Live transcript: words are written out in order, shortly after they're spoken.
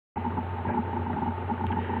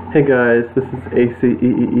Hey guys, this is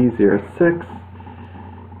ACEEE06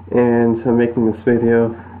 and I'm making this video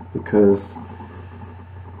because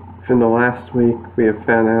in the last week we have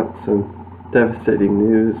found out some devastating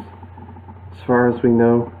news. As far as we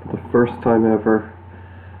know, for the first time ever,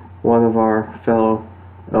 one of our fellow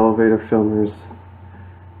elevator filmers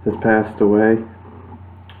has passed away.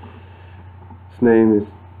 His name is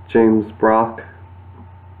James Brock,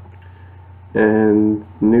 and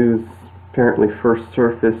news apparently first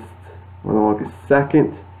surfaced on August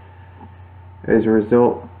 2nd. As a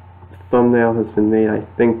result, the thumbnail has been made, I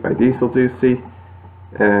think, by Diesel Ducey,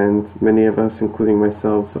 and many of us, including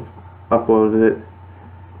myself, have uploaded it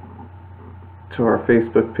to our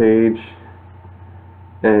Facebook page.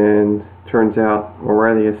 And turns out,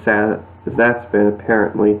 already as sad as that's been,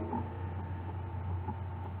 apparently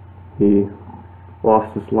he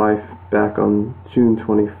lost his life back on June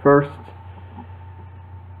 21st.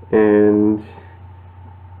 And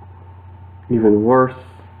even worse,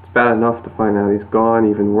 it's bad enough to find out he's gone,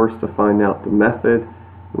 even worse to find out the method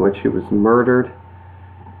in which he was murdered.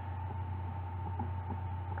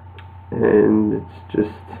 And it's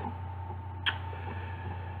just,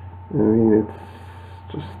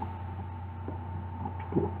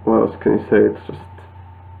 what else can you say? It's just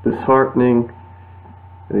disheartening.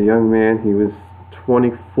 A young man, he was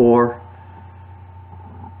 24,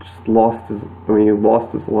 he lost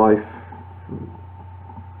his life.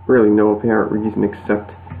 Really no apparent reason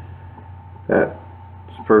except that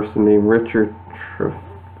this person named Richard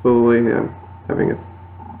Trafuli, I'm having a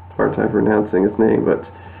hard time pronouncing his name, but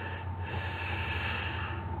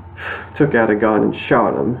took out a gun and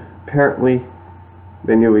shot him. Apparently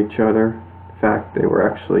they knew each other. In fact, they were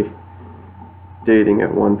actually dating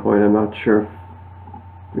at one point. I'm not sure if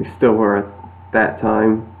we still were at that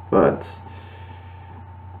time, but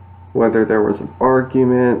whether there was an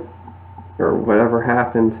argument or whatever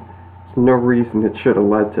happened, there's no reason it should have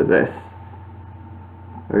led to this.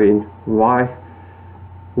 I mean, why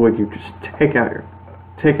would you just take out a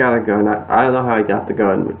gun? I don't know how he got the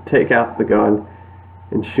gun, but take out the gun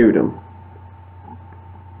and shoot him.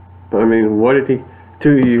 I mean, what did he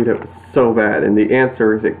do to you that was so bad? And the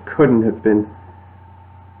answer is it couldn't have been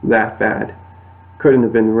that bad. Couldn't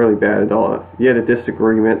have been really bad at all. If you had a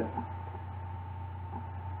disagreement,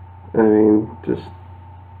 I mean, there's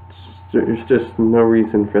just no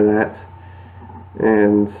reason for that.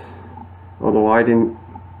 And although I didn't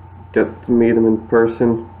get to meet him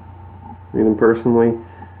personally,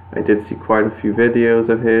 I did see quite a few videos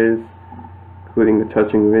of his, including the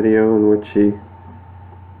touching video in which he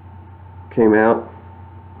came out.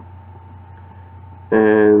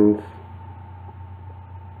 And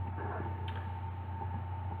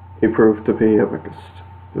he proved to be a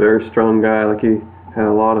very strong guy. Like, he had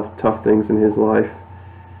a lot of tough things in his life.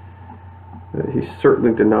 He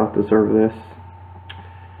certainly did not deserve this.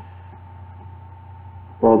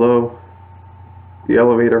 Although the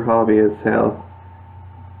elevator hobby is how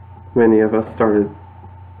many of us started,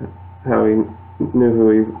 how we knew who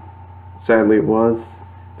he sadly was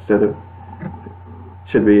instead of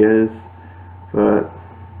should be is. But a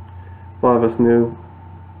lot of us knew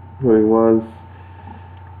who he was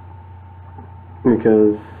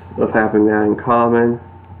because of having that in common.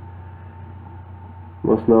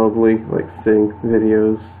 Most notably, like seeing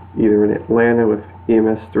videos either in Atlanta with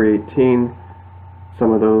EMS 318.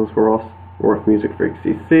 Some of those were also with Music Freak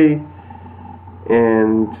CC,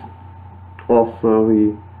 and also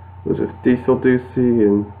he was with Diesel Ducey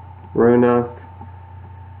and Roanoke.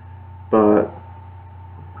 But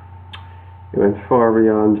he went far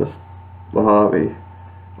beyond just the hobby.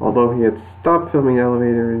 Although he had stopped filming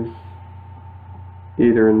elevators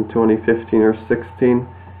either in 2015 or 16,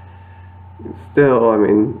 still, I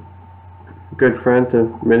mean, a good friend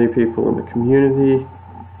to many people in the community.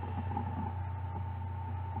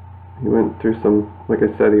 He went through some, like I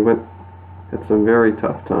said, had some very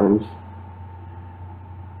tough times,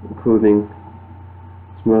 including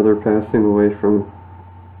his mother passing away from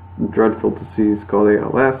a dreadful disease called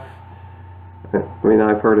ALS. I mean,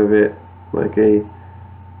 I've heard of it. Like, a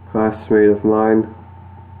classmate of mine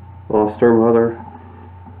lost her mother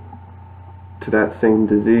to that same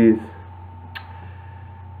disease.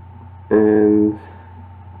 And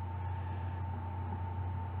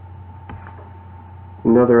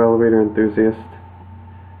another elevator enthusiast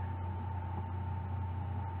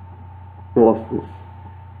lost his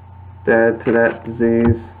dad to that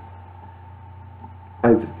disease.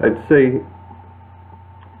 I'd say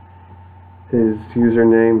his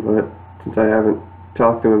username, but since I haven't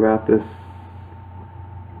talked to him about this,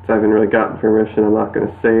 since I haven't really gotten permission, I'm not going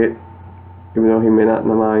to say it, even though he may not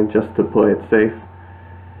mind, just to play it safe.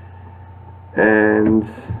 And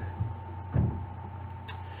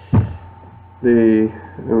I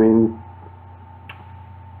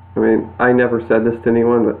mean, I never said this to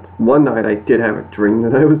anyone, but one night I did have a dream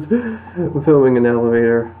that I was filming an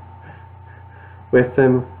elevator with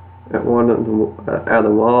him at at a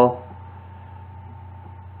mall,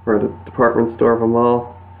 or at a department store of a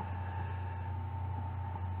mall.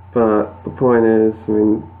 But the point is, I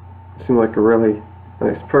mean, he seemed like a really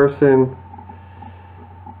nice person.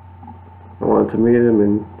 I wanted to meet him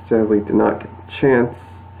and sadly did not get the chance.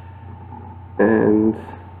 And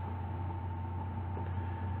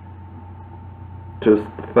just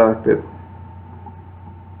the fact that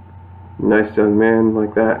a nice young man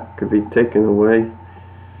like that could be taken away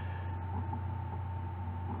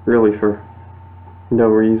really for no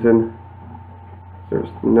reason.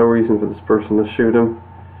 There's no reason for this person to shoot him.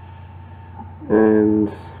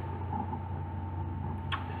 And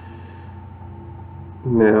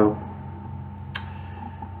now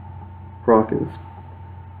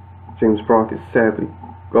James Brock is sadly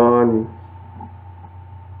gone,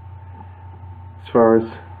 as far as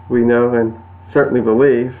we know, and certainly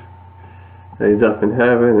believe that he's up in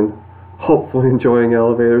heaven and hopefully enjoying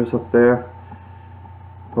elevators up there,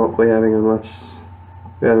 hopefully having a much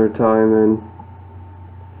better time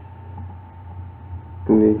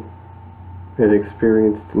than he had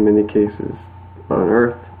experienced in many cases on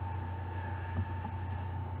Earth.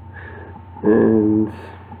 And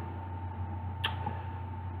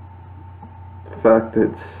the fact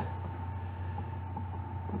that,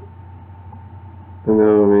 I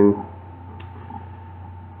mean,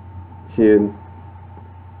 he had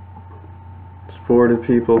supported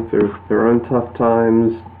people through their own tough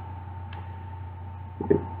times.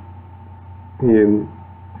 He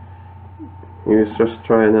was just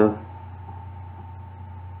trying to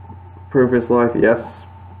prove his life. Yes,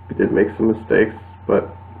 he did make some mistakes, but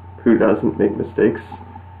who doesn't make mistakes?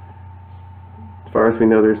 As far as we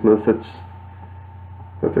know, there's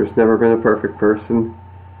never been a perfect person.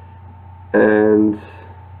 And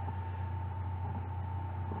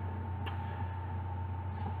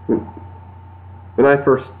when I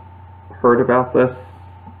first heard about this,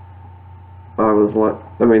 I was like,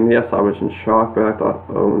 I mean, yes, I was in shock, but I thought,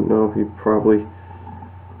 oh no, he probably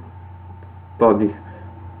thought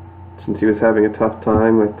since he was having a tough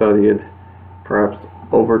time, I thought he had perhaps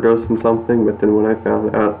overdosed on something. But then when I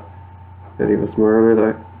found out that he was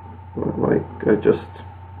murdered,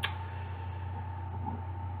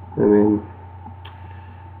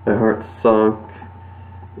 my heart sunk.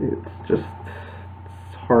 It's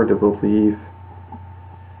hard to believe.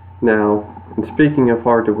 Now, and speaking of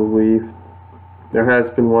hard to believe, there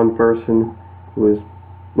has been one person who has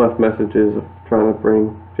left messages of trying to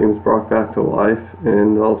bring James Brock back to life,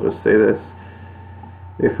 and I'll just say this: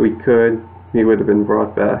 if we could, he would have been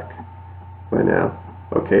brought back by now.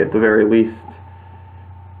 Okay, at the very least,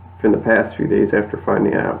 in the past few days after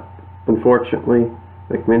finding out. Unfortunately,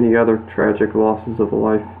 like many other tragic losses of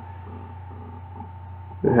life,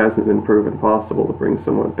 it hasn't been proven possible to bring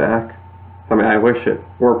someone back. I mean, I wish it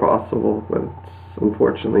were possible, but it's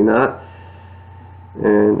unfortunately not.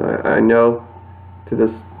 And I know to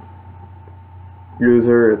this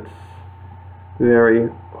user it's very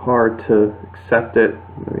hard to accept it.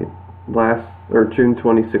 I mean, June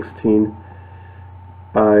 2016,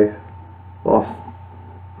 I lost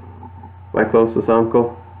my closest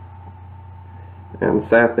uncle. And the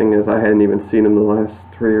sad thing is I hadn't even seen him the last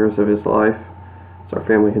 3 years of his life. So our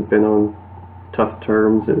family had been on tough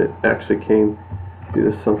terms, and it actually came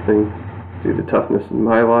due to toughness in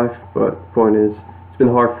my life. But the point is, it's been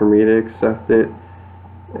hard for me to accept it.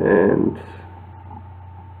 And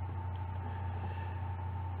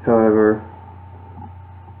however,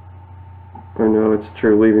 I know it's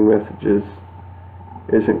true, leaving messages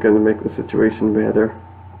isn't going to make the situation better.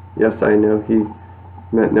 Yes, I know he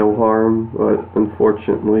meant no harm, but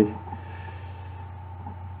unfortunately,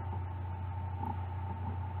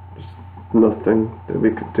 there's nothing that we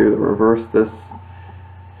could do to reverse this.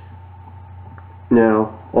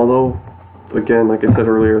 Now, although, again, like I said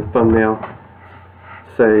earlier, the thumbnail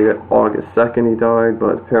say that August 2nd he died,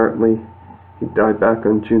 but apparently he died back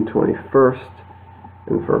on June 21st,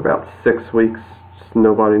 and for about 6 weeks, just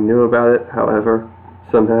nobody knew about it. However,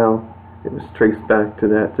 somehow it was traced back to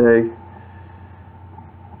that day.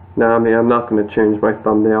 Now, I mean, I'm not going to change my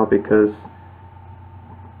thumbnail because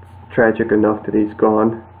it's tragic enough that he's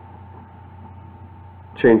gone.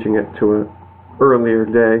 Changing it to an earlier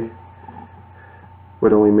day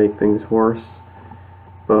would only make things worse.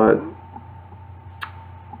 But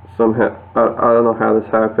somehow, I don't know how this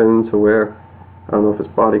happened, to where, I don't know if his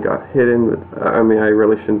body got hidden, but I mean, I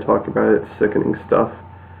really shouldn't talk about it. It's sickening stuff.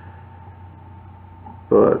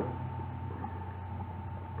 But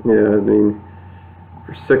yeah, I mean,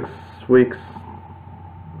 for 6 weeks.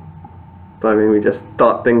 I mean, we just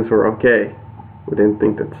thought things were okay. We didn't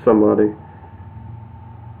think that somebody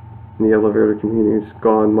in the elevator community is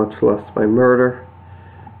gone, much less by murder.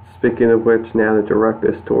 Speaking of which, now to direct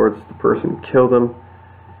this towards the person who killed him.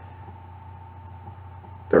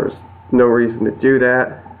 There's no reason to do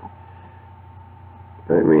that.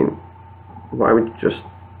 I mean, why would you just,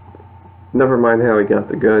 never mind how he got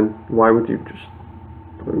the gun, why would you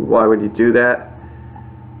do that?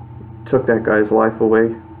 Took that guy's life away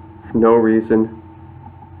for no reason,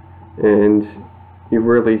 and you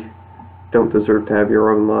really don't deserve to have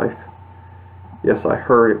your own life. Yes, I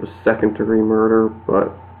heard it was second-degree murder,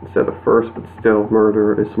 but instead of first, but still,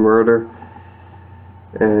 murder is murder,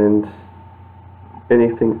 and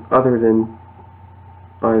anything other than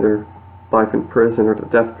either life in prison or the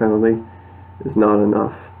death penalty is not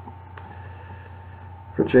enough.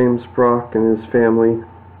 For James Brock and his family,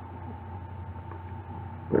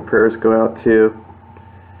 my prayers go out to you.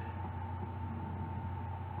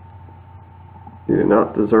 You do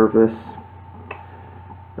not deserve this.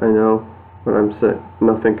 I know what I'm saying,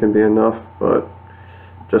 nothing can be enough, but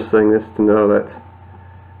just saying this to know that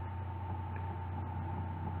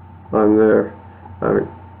I'm there. I would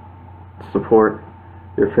support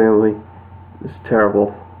your family. This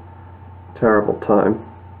terrible, terrible time.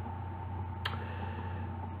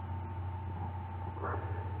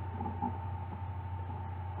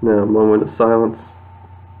 Now, a moment of silence.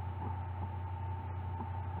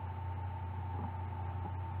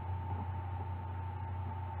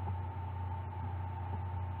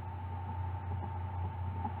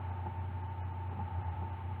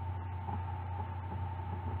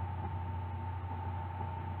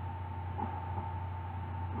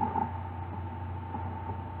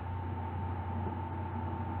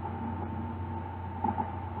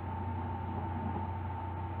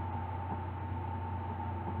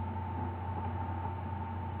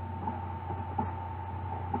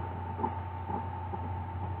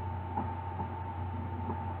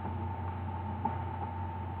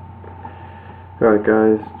 Alright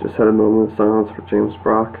guys, just had a moment of silence for James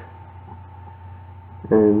Brock,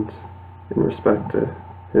 and in respect to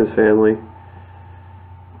his family,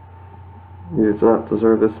 he does not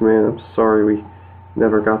deserve this man. I'm sorry we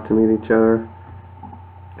never got to meet each other.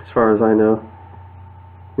 As far as I know,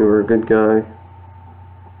 you were a good guy.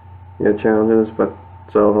 You had challenges, but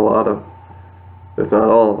so have a lot of, if not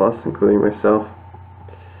all of us, including myself.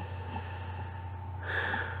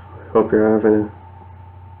 Hope you're having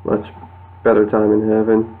a much better time in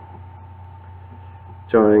heaven,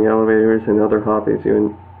 enjoying elevators and other hobbies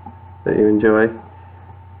that you enjoy,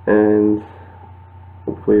 and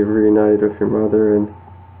hopefully you're reunited with your mother and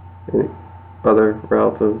any other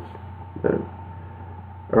relatives that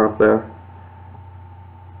are up there.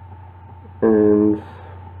 And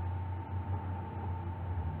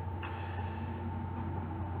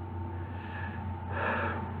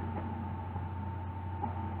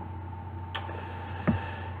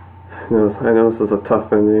I know this is a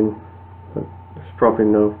tough ending, but there's probably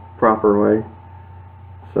no proper way.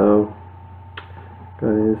 So,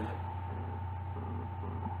 guys,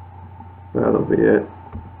 that'll be it.